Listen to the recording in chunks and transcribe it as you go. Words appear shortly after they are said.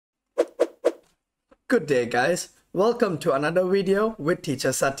Good day guys, welcome to another video with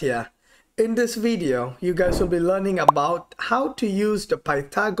teacher Satya. In this video, you guys will be learning about how to use the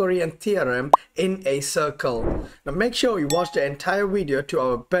Pythagorean theorem in a circle. Now make sure you watch the entire video to have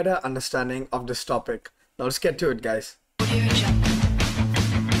a better understanding of this topic. Now let's get to it guys.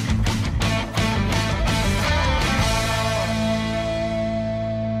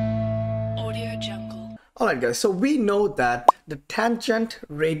 Alright guys, so we know that the tangent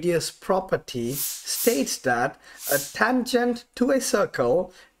radius property states that a tangent to a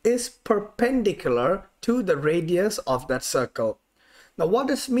circle is perpendicular to the radius of that circle. Now what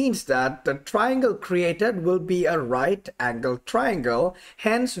this means that the triangle created will be a right angle triangle,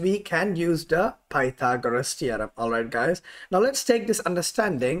 hence we can use the Pythagoras theorem. Alright guys, now let's take this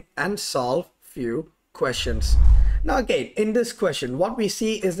understanding and solve few questions. Now again, in this question, what we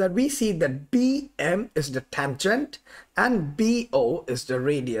see is that BM is the tangent and BO is the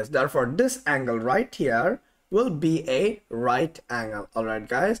radius. Therefore, this angle right here will be a right angle. Alright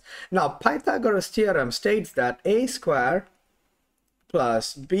guys. Now, Pythagoras theorem states that a square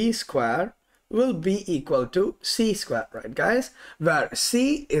plus b square will be equal to c square, right guys, where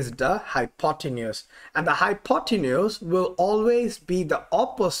c is the hypotenuse and the hypotenuse will always be the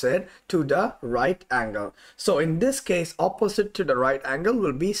opposite to the right angle. So in this case, opposite to the right angle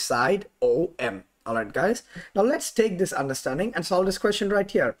will be side OM. Alright guys, now let's take this understanding and solve this question right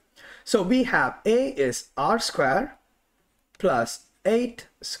here. So we have a is r square plus 8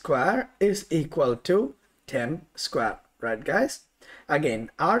 square is equal to 10 square, right guys.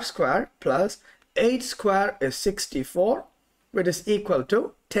 Again, r square plus 8 square is 64, which is equal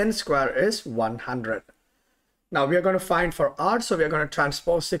to 10 square is 100. Now we are going to find for r, so we are going to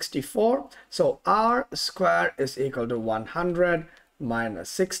transpose 64. So r square is equal to 100 minus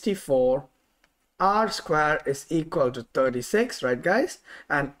 64. R square is equal to 36, right guys?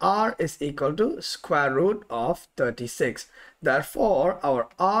 And r is equal to square root of 36. Therefore, our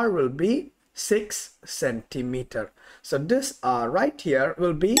r will be 6 centimeter. So this r right here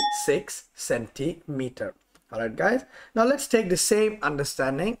will be 6 centimeter. Alright guys, now let's take the same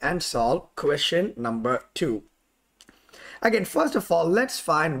understanding and solve question number 2. Again, first of all, let's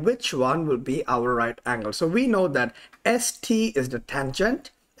find which one will be our right angle. So we know that ST is the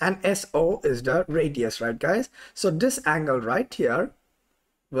tangent and SO is the radius, right guys? So this angle right here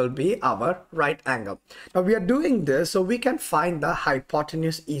will be our right angle. Now we are doing this so we can find the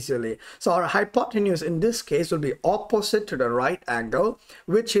hypotenuse easily. So our hypotenuse in this case will be opposite to the right angle,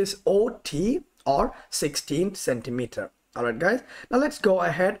 which is OT or 16 centimeter. Alright guys, now let's go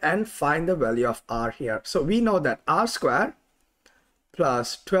ahead and find the value of r here. So we know that r square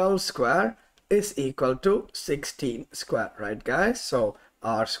plus 12 square is equal to 16 square, right guys? So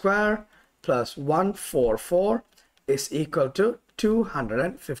r square plus 144 is equal to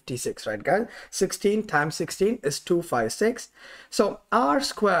 256, right guys? 16 times 16 is 256. So r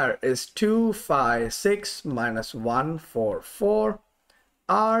square is 256 minus 144.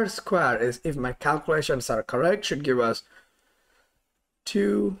 R square is, if my calculations are correct, should give us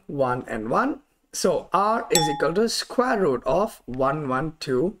 2, 1 and 1. So r is equal to square root of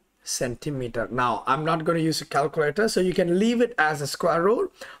 112 centimeter. Now I'm not going to use a calculator, so you can leave it as a square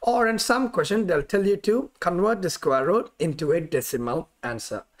root, or in some question they'll tell you to convert the square root into a decimal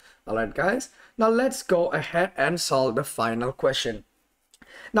answer. Alright guys, now let's go ahead and solve the final question.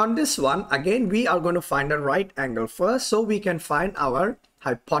 Now in this one, again we are going to find a right angle first so we can find our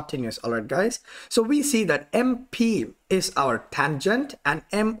hypotenuse. Alright guys, so we see that MP is our tangent and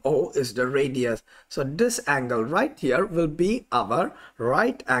MO is the radius. So this angle right here will be our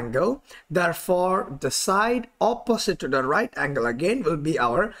right angle. Therefore, the side opposite to the right angle again will be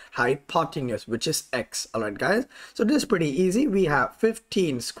our hypotenuse, which is x. Alright guys, so this is pretty easy. We have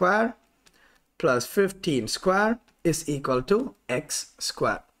 15 square plus 15 square is equal to x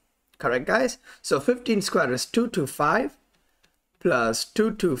square. Correct guys? So 15 square is 225 plus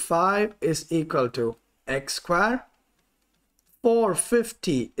 225 is equal to x square.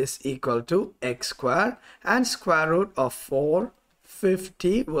 450 is equal to x square, and square root of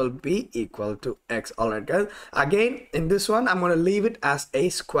 450 will be equal to x. Alright guys, again in this one I'm going to leave it as a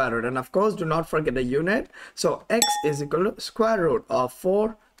square root, and of course do not forget the unit. So x is equal to square root of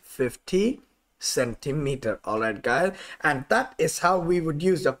 450 centimeter. Alright guys, and that is how we would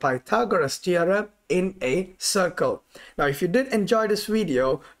use the Pythagoras theorem in a circle. Now if you did enjoy this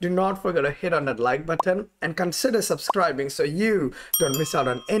video, do not forget to hit on that like button and consider subscribing so you don't miss out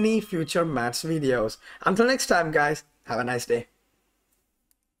on any future maths videos. Until next time guys, have a nice day.